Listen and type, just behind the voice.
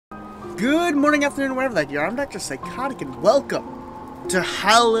Good morning, afternoon, wherever that you are. I'm Dr.Psychotic, and welcome to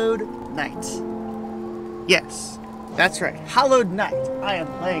Hallowed Night. Yes, that's right, Hallowed Night. I am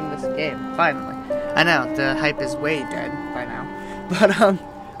playing this game, finally. I know, the hype is way dead by now. But,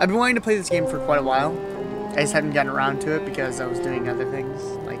 I've been wanting to play this game for quite a while. I just haven't gotten around to it because I was doing other things,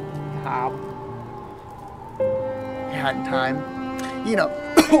 like, hadn't time. You know,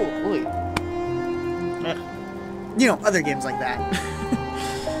 you know, other games like that.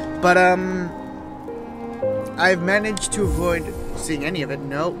 But, I've managed to avoid seeing any of it.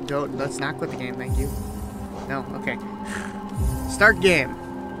 No, don't, let's not quit the game, thank you. No, okay. Start game.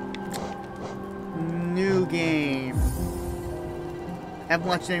 New game. Haven't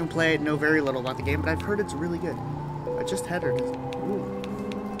watched anyone play it, know very little about the game, but I've heard it's really good. I just had her. Ooh.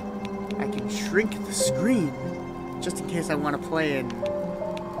 I can shrink the screen, just in case I want to play in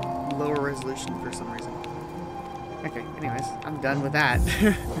lower resolution for some reason. Okay, anyways, I'm done with that.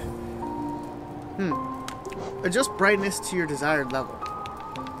 Adjust brightness to your desired level.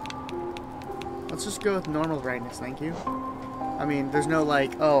 Let's just go with normal brightness, thank you. I mean, there's no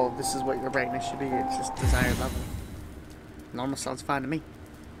like, oh, this is what your brightness should be. It's just desired level. Normal sounds fine to me.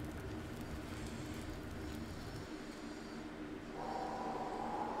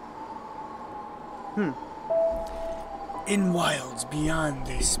 In wilds beyond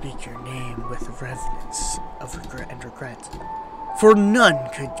they speak your name with reverence of regret and regret. For none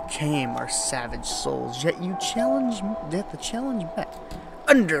could tame our savage souls, yet the challenge met.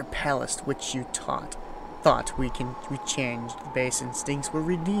 Under palace which you thought we changed, the base instincts were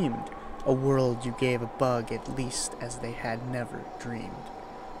redeemed. A world you gave a bug at least as they had never dreamed.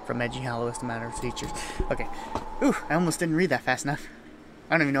 From Edgy Hollow to Matter of Features. Okay. Ooh, I almost didn't read that fast enough.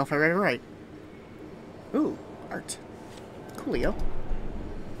 I don't even know if I read it right. Ooh, art. Coolio.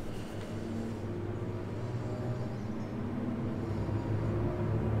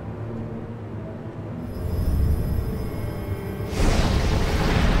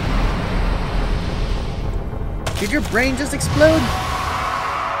 Did your brain just explode?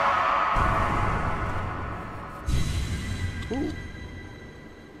 Ooh.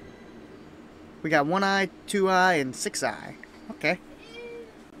 We got 1 eye, 2 eye, and 6 eye. Okay.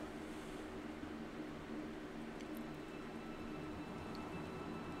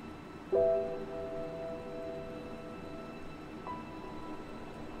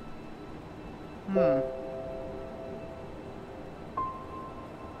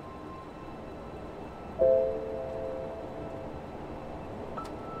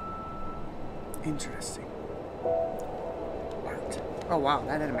 Interesting. Art. Oh wow,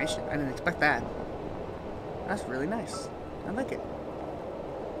 that animation. I didn't expect that. That's really nice. I like it.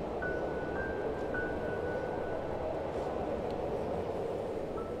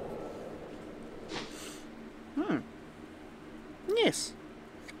 Yes.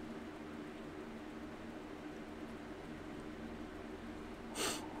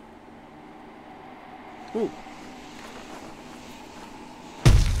 Ooh.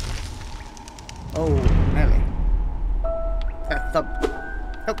 Oh, melee. That thump.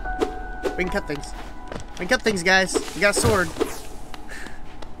 Oh, we can cut things. We can cut things, guys. We got a sword.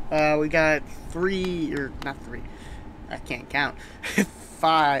 We got 3, or not 3. I can't count.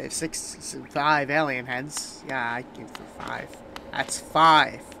 5, 6, 5 alien heads. Yeah, I came for 5. That's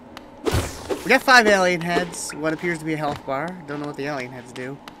 5. We got 5 alien heads. What appears to be a health bar. Don't know what the alien heads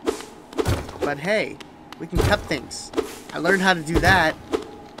do. But hey, we can cut things. I learned how to do that.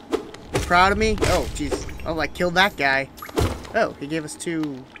 Proud of me? Oh, jeez. Oh, I killed that guy. Oh, he gave us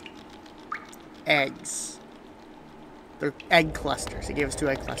 2 eggs. They're egg clusters. He gave us 2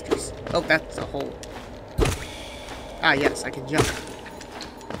 egg clusters. Oh, that's a hole. Ah, yes, I can jump.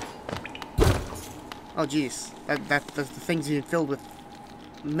 Oh, jeez. The thing's being filled with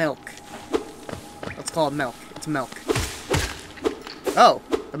milk. Let's call it milk. It's milk. Oh,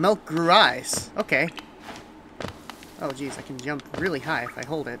 the milk grew eyes. Okay. Oh, jeez, I can jump really high if I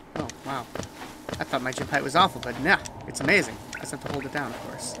hold it. Oh, wow. I thought my jump height was awful, but nah, it's amazing. I just have to hold it down, of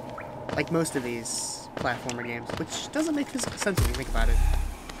course. Like most of these platformer games, which doesn't make physical sense when you think about it.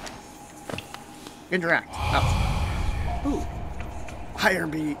 Interact. Oh. Ooh. Higher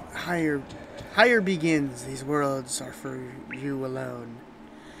begins. These worlds are for you alone.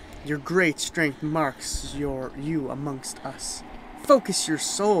 Your great strength marks you amongst us. Focus your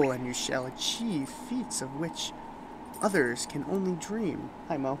soul and you shall achieve feats of which others can only dream.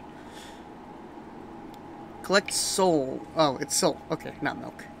 Hi, Mo. Collect soul. Oh, it's soul. Okay, not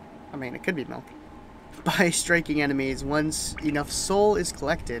milk. I mean, it could be milk. By striking enemies, once enough soul is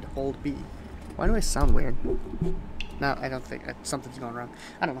collected, hold B. Why do I sound weird? No, I don't think. Something's going wrong.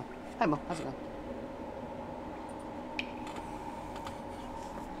 I don't know. Hi, Mo. How's it going?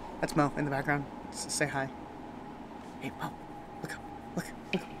 That's Mo in the background. Say hi. Hey, Mo. Look up. Look.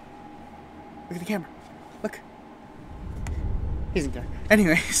 Look. Look at the camera. Look. He isn't there.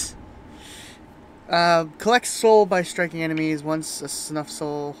 Anyways. Collect soul by striking enemies. Once a snuff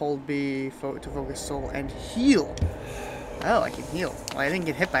soul, hold B to focus soul and heal. Oh, I can heal. Well, I didn't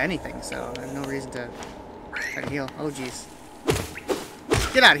get hit by anything, so I have no reason to try to heal. Oh, jeez.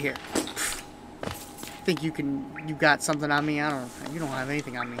 Get out of here. Think you got something on me? I don't know. You don't have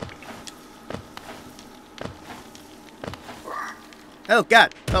anything on me. Oh,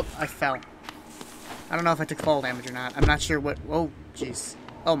 God. Oh, I fell. I don't know if I took fall damage or not. I'm not sure what... Oh, jeez.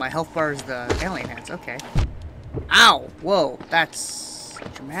 Oh, my health bar is the alien heads. Okay. Ow! Whoa. That's a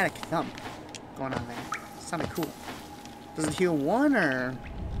dramatic thump going on there. Sounded cool. Does it heal one or...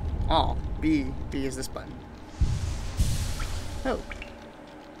 Oh, B. B is this button. Oh.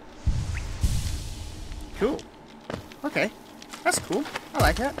 Cool. Okay. That's cool. I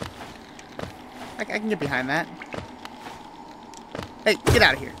like that. I can get behind that. Hey, get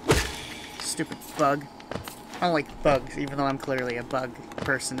out of here. Stupid bug. I don't like bugs, even though I'm clearly a bug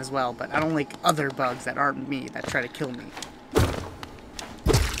person as well, but I don't like other bugs that aren't me, that try to kill me.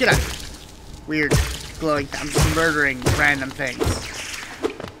 Get out of here. Weird glowing... I'm just murdering random things.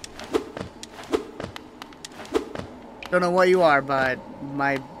 Don't know what you are, but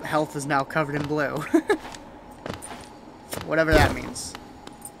my health is now covered in blue. Whatever that means.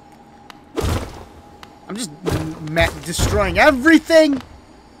 I'm just destroying everything!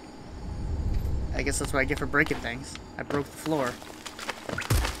 I guess that's what I get for breaking things. I broke the floor.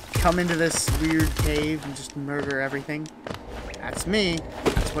 Come into this weird cave and just murder everything. That's me.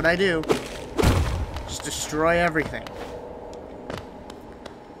 That's what I do. Just destroy everything.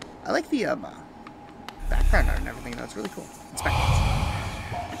 I like the background art and everything, though. It's really cool. Inspect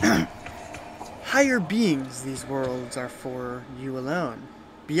it. Higher beings, these worlds are for you alone.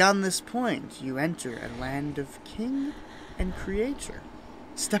 Beyond this point, you enter a land of king and creator.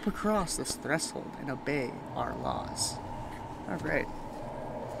 Step across this threshold and obey our laws. Alright.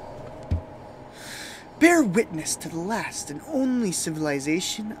 Bear witness to the last and only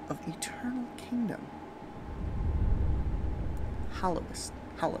civilization of eternal kingdom. Hollowest.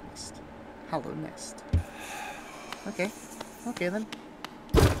 Okay. Okay then.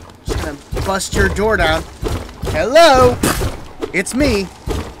 Just gonna bust your door down. Hello! It's me.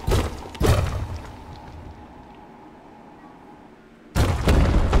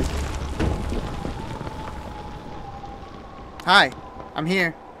 Hi, I'm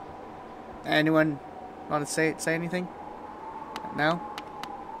here. Anyone want to say anything? No?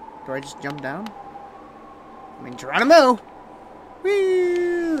 Do I just jump down? I mean, Geronimo!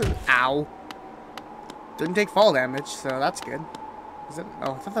 Woo! Ow. Didn't take fall damage, so that's good. Is it?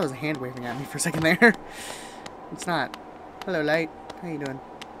 Oh, I thought that was a hand waving at me for a second there. It's not. Hello, light. How you doing?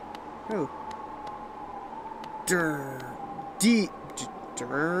 Ooh. Dirt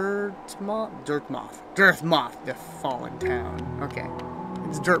moth, the fallen town. Okay.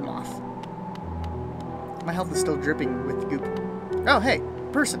 It's dirt moth. My health is still dripping with goop. Oh, hey,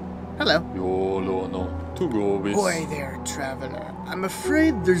 person. Hello. Boy there, traveler. I'm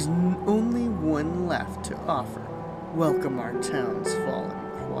afraid there's only one left to offer. Welcome our town's fallen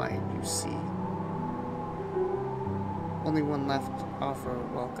quiet, you see. Only one left to offer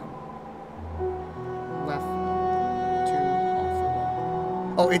welcome. Left to offer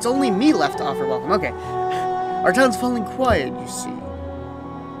welcome. Oh, it's only me left to offer welcome. Okay. Our town's falling quiet, you see.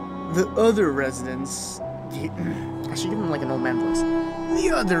 The other residents... I should give them like an old man voice. The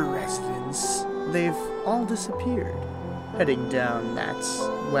other residents, they've all disappeared. Heading down that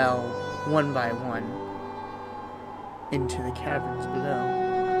well, one by one, into the caverns below.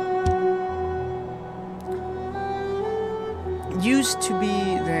 Used to be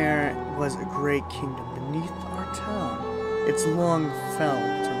there was a great kingdom beneath our town. It's long fell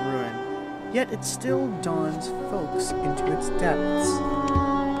to ruin, yet it still dawns folks into its depths.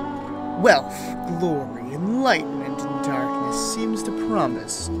 Wealth, glory, enlightenment, and darkness seems to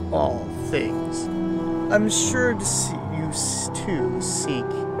promise all things. I'm sure to see you too seek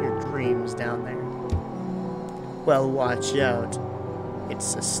your dreams down there. Well, watch out.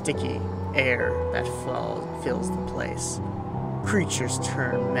 It's a sticky air that fills the place. Creatures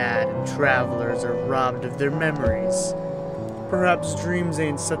turn mad and travelers are robbed of their memories. Perhaps dreams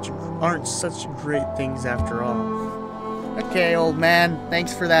aren't such great things after all. Okay, old man.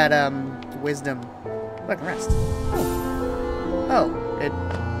 Thanks for that, wisdom. Look, rest. Oh, it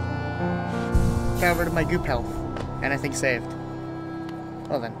got rid of my goop health. And I think saved.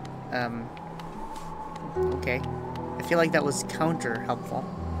 Well then, okay. I feel like that was counter-helpful,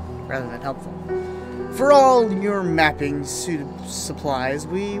 rather than helpful. For all your mapping supplies,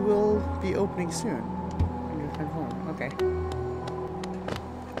 we will be opening soon. Okay.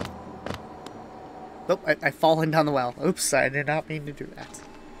 Oh, I've fallen down the well. Oops, I did not mean to do that.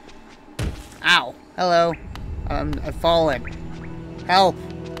 Ow. Hello. I've fallen. Help.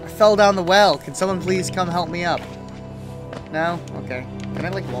 I fell down the well. Can someone please come help me up? No? Okay. Can I,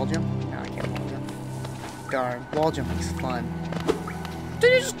 like, wall jump? No, I can't wall jump. Darn. Wall jump is fun.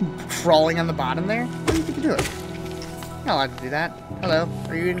 Dude, you're just crawling on the bottom there? How do you think you're doing? You're not allowed to do that. Hello.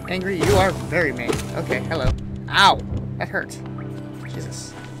 Are you angry? You are very mean. Okay, hello. Ow. That hurt.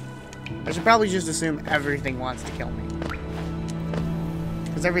 Jesus. I should probably just assume everything wants to kill me.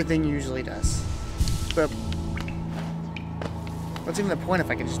 Because everything usually does. But what's even the point if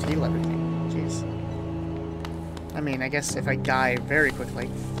I can just heal everything? Jeez. I mean, I guess if I die very quickly,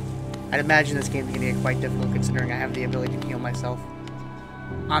 I'd imagine this game is going to get quite difficult considering I have the ability to heal myself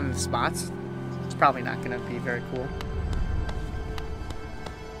on the spots. It's probably not going to be very cool.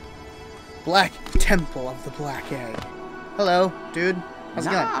 Black Temple of the Black Egg. Hello, dude. How's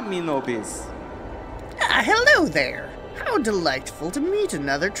it going? Ah, hello there. How delightful to meet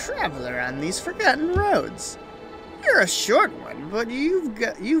another traveler on these forgotten roads. You're a short one, but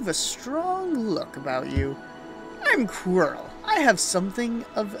you've a strong look about you. I'm Quirrell. I have something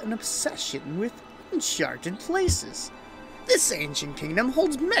of an obsession with uncharted places. This ancient kingdom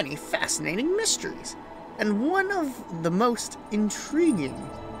holds many fascinating mysteries, and one of the most intriguing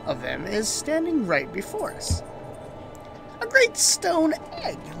of them is standing right before us. A great stone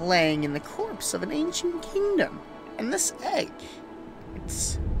egg laying in the corpse of an ancient kingdom. And this egg,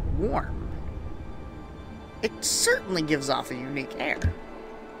 it's warm. It certainly gives off a unique air.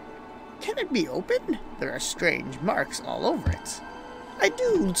 Can it be opened? There are strange marks all over it. I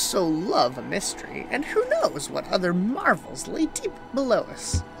do so love a mystery, and who knows what other marvels lay deep below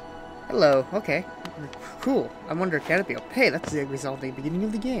us. Hello, okay. Cool. I wonder, can it be open? Hey, that's the egg result at the beginning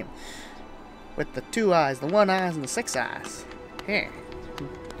of the game. With the 2 eyes, the 1 eyes, and the 6 eyes. Hey.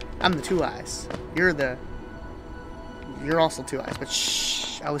 I'm the 2 eyes. You're also 2 eyes, but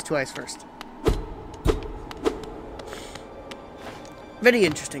shh, I was 2 eyes first. Very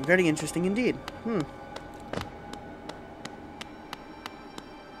interesting indeed.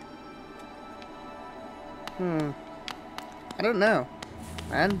 I don't know,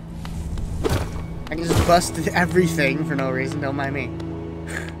 man. I can just bust everything for no reason, don't mind me.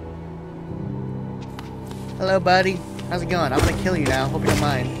 Hello, buddy. How's it going? I'm gonna kill you now. Hope you don't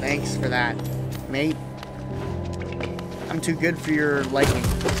mind. Thanks for that, mate. I'm too good for your liking.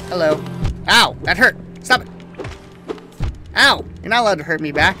 Hello. Ow! That hurt! Stop it! Ow! You're not allowed to hurt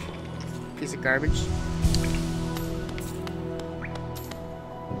me back. Piece of garbage.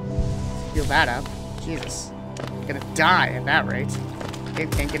 Heal that up. Jesus. I'm gonna die at that rate. Okay,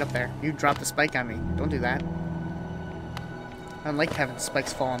 can't get up there. You dropped a spike on me. Don't do that. I don't like having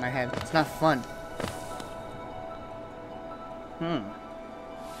spikes fall on my head. It's not fun.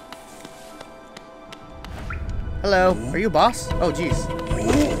 Hello. Are you a boss? Oh, jeez.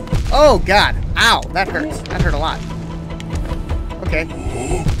 Oh, God. Ow. That hurts. That hurt a lot. Okay.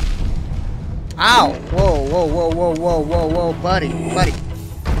 Ow. Whoa, whoa, whoa, whoa, whoa, whoa, whoa. Buddy. Buddy.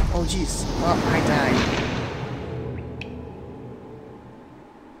 Oh, jeez. Oh, I died.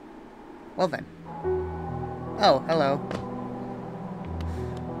 Well, then. Oh, hello.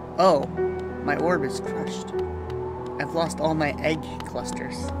 Oh. My orb is crushed. I've lost all my egg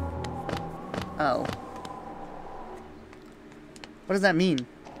clusters. Oh. What does that mean?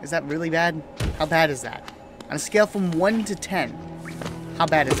 Is that really bad? How bad is that? On a scale from 1 to 10, how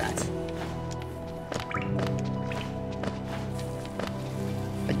bad is that?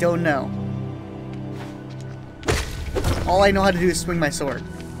 I don't know. All I know how to do is swing my sword.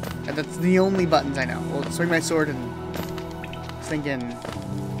 And that's the only buttons I know. Well, swing my sword and stinking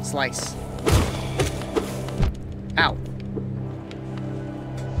slice. Ow.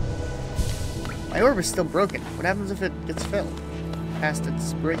 My orb is still broken. What happens if it gets filled past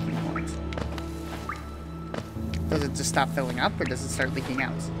its breaking point? Does it just stop filling up, or does it start leaking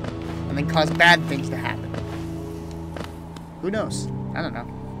out? And then cause bad things to happen? Who knows? I don't know.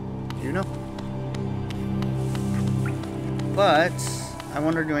 Do you know? But, I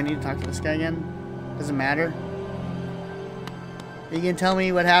wonder, do I need to talk to this guy again? Does it matter? You can tell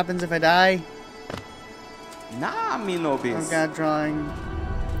me what happens if I die? Nah, me no bis. Oh God, drawing.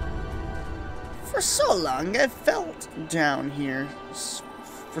 For so long I felt down here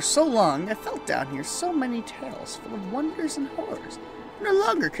so many tales full of wonders and horrors. No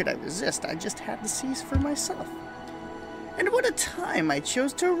longer could I resist, I just had to seize for myself. And what a time I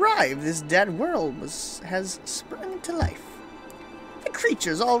chose to arrive. This dead world has sprung to life. The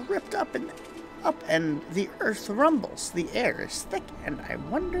creatures all ripped up and up and the earth rumbles. The air is thick, and I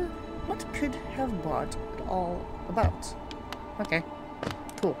wonder what could have brought it all about. Okay,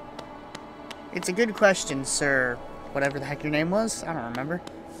 cool. It's a good question, sir. Whatever the heck your name was, I don't remember.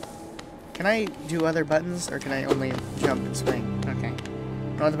 Can I do other buttons, or can I only jump and swing? Okay.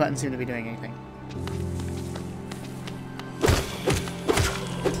 No other buttons seem to be doing anything.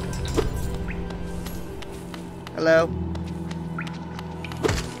 Hello?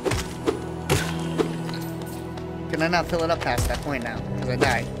 Can I not fill it up past that point now? Because I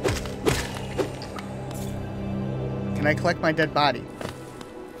died. Can I collect my dead body?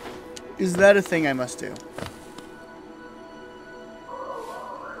 Is that a thing I must do?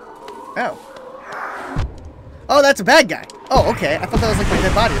 Oh. Oh, that's a bad guy. Oh, okay. I thought that was like my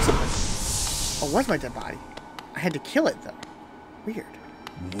dead body or something. Oh, where's my dead body? I had to kill it, though. Weird.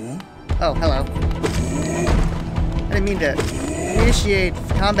 Oh, hello. I didn't mean to initiate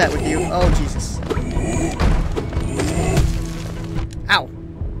combat with you. Oh, Jesus. Ow.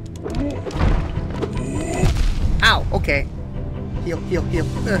 Ow, okay. Heal, heal, heal.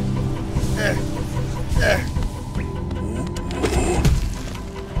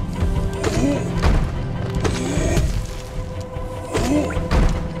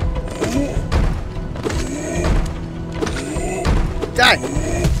 Die!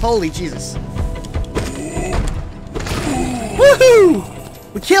 Holy Jesus.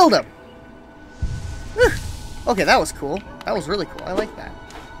 Woohoo! We killed him! Okay, that was cool. That was really cool. I like that.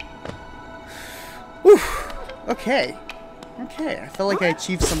 Whew. Okay. Okay, I felt like I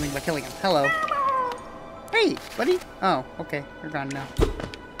achieved something by killing him. Hello. Hey, buddy. Oh, okay. You're gone now.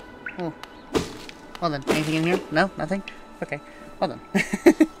 Oh. Well then, anything in here? No? Nothing? Okay. Well then.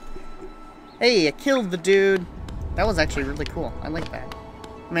 Hey, I killed the dude. That was actually really cool. I like that.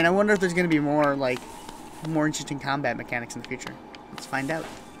 I mean, I wonder if there's going to be more, like, more interesting combat mechanics in the future. Let's find out.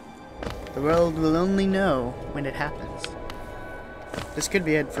 The world will only know when it happens. This could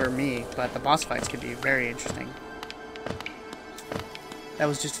be it for me, but the boss fights could be very interesting. That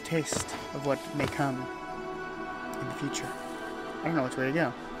was just a taste of what may come in the future. I don't know which way to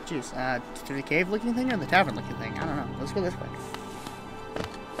go. Jeez, to the cave-looking thing or the tavern-looking thing? I don't know. Let's go this way.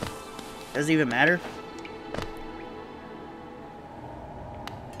 Does it even matter?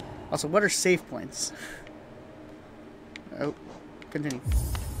 Also, what are save points? Oh, continue.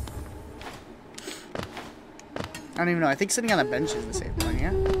 I don't even know. I think sitting on a bench is the save point,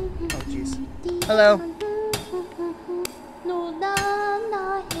 yeah? Oh, jeez. Hello.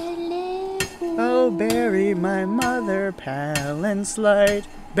 Oh, bury my mother, pale and slight.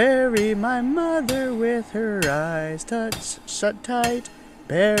 Bury my mother with her eyes shut tight.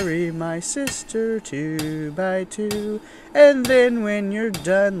 Bury my sister 2 by 2. And then when you're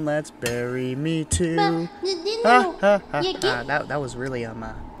done, let's bury me too. Ha ha ha ha. That was really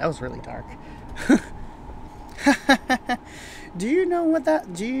that was really dark. Do you know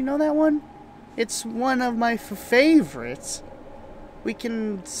that one? It's one of my favorites. We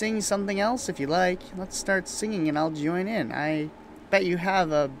can sing something else if you like. Let's start singing and I'll join in. I bet you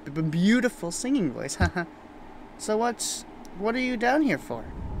have a beautiful singing voice. So what are you down here for?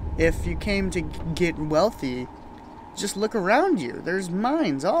 If you came to get wealthy, just look around you. There's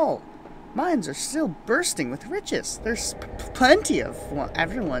mines. Mines are still bursting with riches. There's plenty of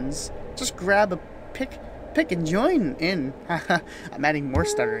everyone's. Just grab a pick and join in. I'm adding more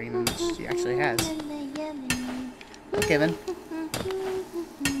stuttering than she actually has. Okay then.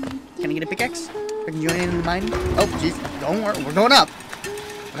 Can I get a pickaxe? I can join in the mine. Oh, jeez. Don't worry. We're going up.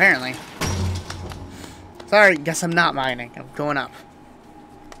 Apparently. Sorry, guess I'm not mining. I'm going up.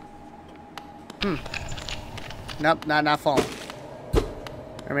 Nope, not falling.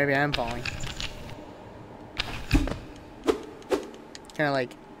 Or maybe I am falling. Kind of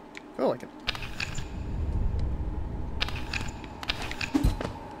like... Oh, I can...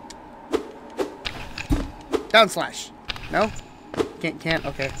 Down slash. No? Can't.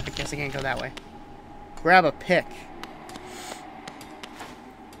 Okay, I guess I can't go that way. Grab a pick.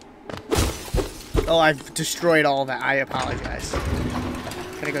 Oh, I've destroyed all that. I apologize.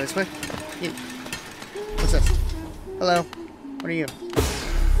 Can I go this way? Yeah. What's this? Hello. What are you?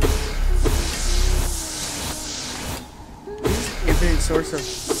 Infinite source of...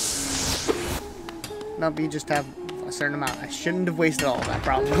 No, but you just have a certain amount. I shouldn't have wasted all of that,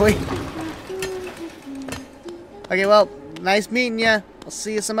 probably. Okay, well, nice meeting ya. I'll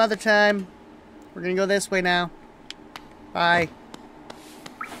see you some other time. We're gonna go this way now. Bye.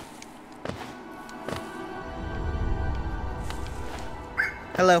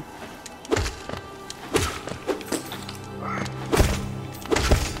 Hello.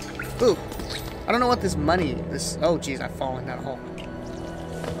 Ooh. I don't know what this money... Oh, jeez, I've fallen down a hole.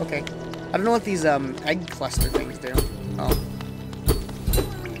 Okay. I don't know what these egg cluster things do. Oh.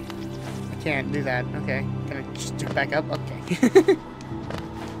 I can't do that. Okay. Can I just jump back up? Okay.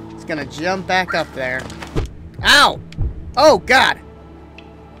 It's gonna jump back up there. Ow! Oh, God!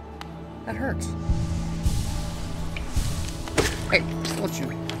 That hurts. Hey, don't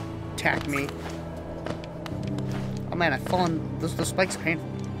you attack me. Oh man, I've fallen. Those spikes are painful.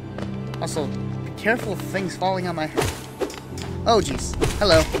 Also, be careful of things falling on my head. Oh, jeez.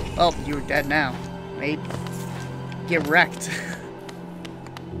 Hello. Oh, you're dead now, mate. Get wrecked.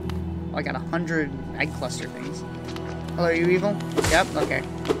 Oh, I got 100 egg cluster things. Hello, are you evil? Yep, okay.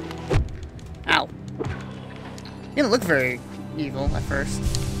 Ow. You didn't look very evil at first.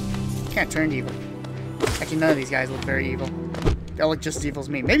 Can't turn to evil. Actually, none of these guys look very evil. They all look just as evil as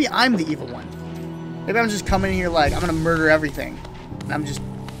me. Maybe I'm the evil one. Maybe I'm just coming in here like, I'm gonna murder everything. And I'm just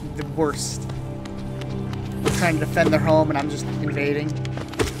the worst. They're trying to defend their home and I'm just invading.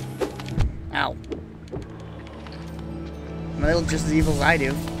 Ow. Well, they look just as evil as I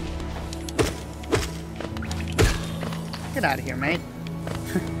do. Get out of here, mate.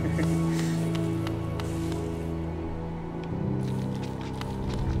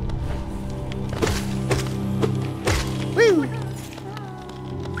 Woo!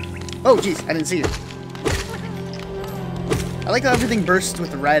 Oh, jeez, I didn't see you. I like how everything bursts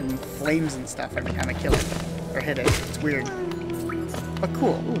with red and flames and stuff every time I kill it. Or hit it. It's weird. But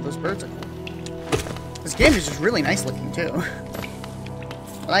cool. Ooh, those birds are cool. This game is just really nice looking, too.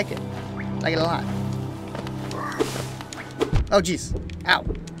 I like it. I like it a lot. Oh, jeez. Ow.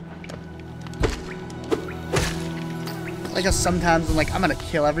 I like how sometimes I'm like, I'm gonna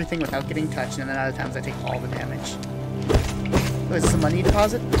kill everything without getting touched, and then other times I take all the damage. Oh, is this a money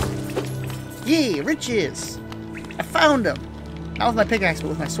deposit? Yay, riches! I found him! Not with my pickaxe, but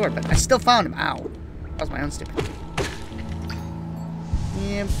with my sword, but I still found him. Ow. That was my own stupid.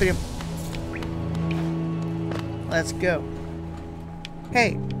 Yeah, let's go.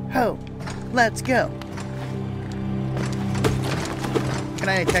 Hey, ho, let's go. Can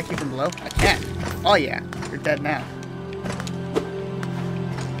I attack you from below? I can. Oh yeah, you're dead now.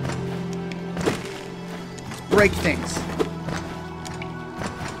 Let's break things.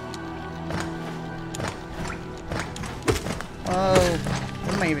 Oh,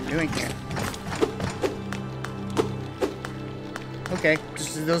 what am I even doing here? Okay,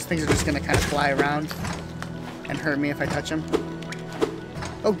 just, those things are just gonna kind of fly around and hurt me if I touch them.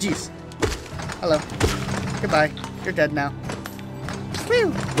 Oh, jeez. Hello. Goodbye. You're dead now.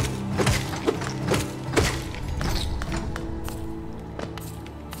 Woo!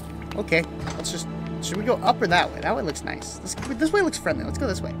 Okay, let's just... Should we go up or that way? That way looks nice. This way looks friendly. Let's go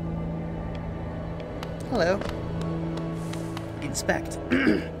this way. Hello. Inspect.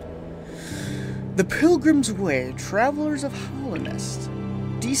 The Pilgrim's Way, travelers of Hollownest,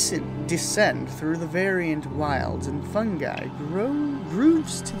 descend through the variant wilds and fungi,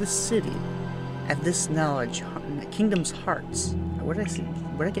 grooves to the city. At this kingdom's hearts. Where did I see?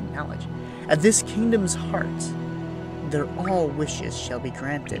 Where did I get knowledge? At this kingdom's heart, their all wishes shall be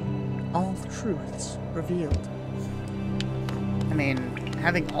granted, all truths revealed. I mean,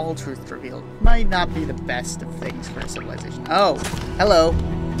 having all truth revealed might not be the best of things for a civilization. Oh, hello.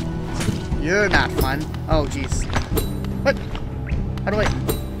 You're not fun. Oh, jeez. What? How do I...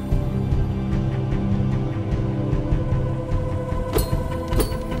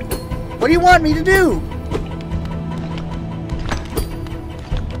 What do you want me to do?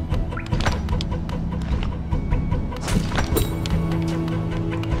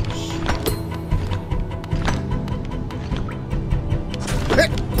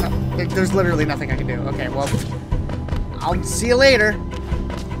 There's literally nothing I can do. Okay, well, I'll see you later.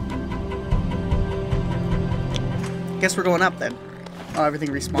 Guess we're going up then. Oh, everything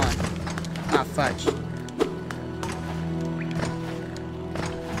respawned. Ah, fudge.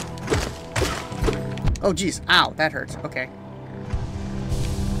 Oh, jeez. Ow, that hurts. Okay.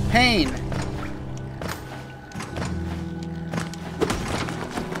 Pain.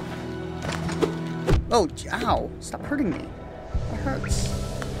 Oh, ow. Stop hurting me. That hurts.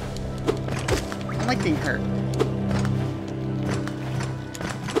 I don't like being hurt.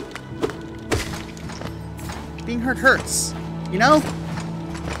 Being hurt hurts. You know?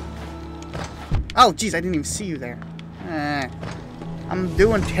 Oh, jeez, I didn't even see you there. I'm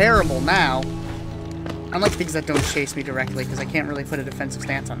doing terrible now. I like things that don't chase me directly because I can't really put a defensive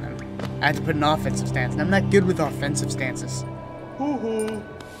stance on them. I have to put an offensive stance, and I'm not good with offensive stances. Hoo-hoo.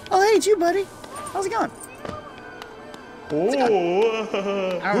 Oh, hey, it's you, buddy. How's it going?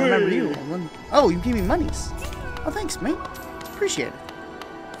 Oh, I don't remember you. Oh, you gave me monies. Oh, thanks, mate. Appreciate it.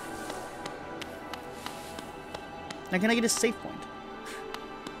 Now, can I get a save point?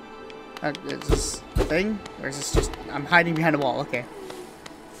 Is this a thing? Or is this just... I'm hiding behind a wall. Okay.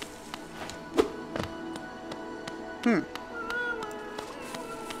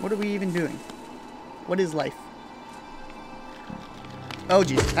 What are we even doing? What is life? Oh,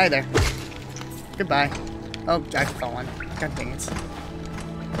 geez. Hi there. Goodbye. Oh, I've fallen. God dang it.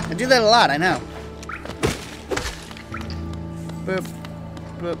 I do that a lot, I know. Boop.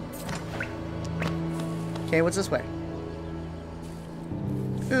 Boop. Okay, what's this way?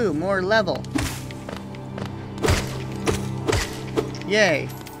 Ooh, more level. Yay.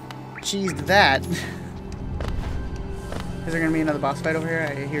 Cheesed that. Is there gonna be another boss fight over here?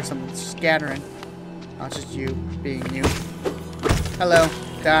 I hear some scattering. Oh, it's just you being you. Hello.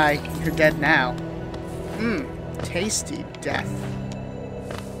 Die. You're dead now. Mmm. Tasty death.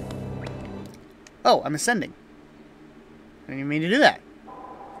 Oh, I'm ascending. I didn't even mean to do that.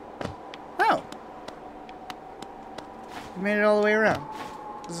 Oh. We made it all the way around.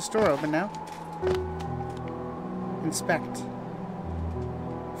 Is the store open now? Inspect.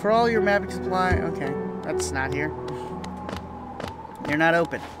 For all your mapping supply... Okay, that's not here. You're not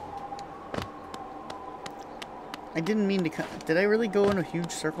open. I didn't mean to... Did I really go in a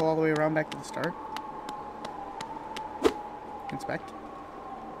huge circle all the way around back to the start? Inspect.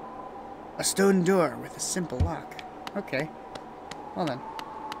 A stone door with a simple lock. Okay. Well then.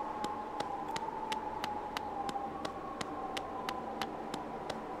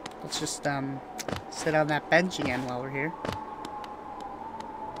 Let's just, sit on that bench again while we're here.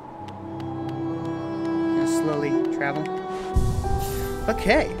 Gonna slowly travel.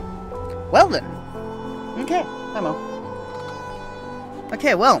 Okay. Well then. Okay. Hello.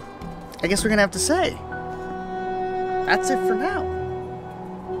 Okay, well. I guess we're gonna have to say. That's it for now.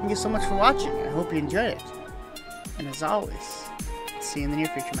 Thank you so much for watching. I hope you enjoyed it. And as always, see you in the near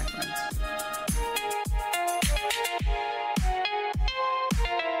future, my friends.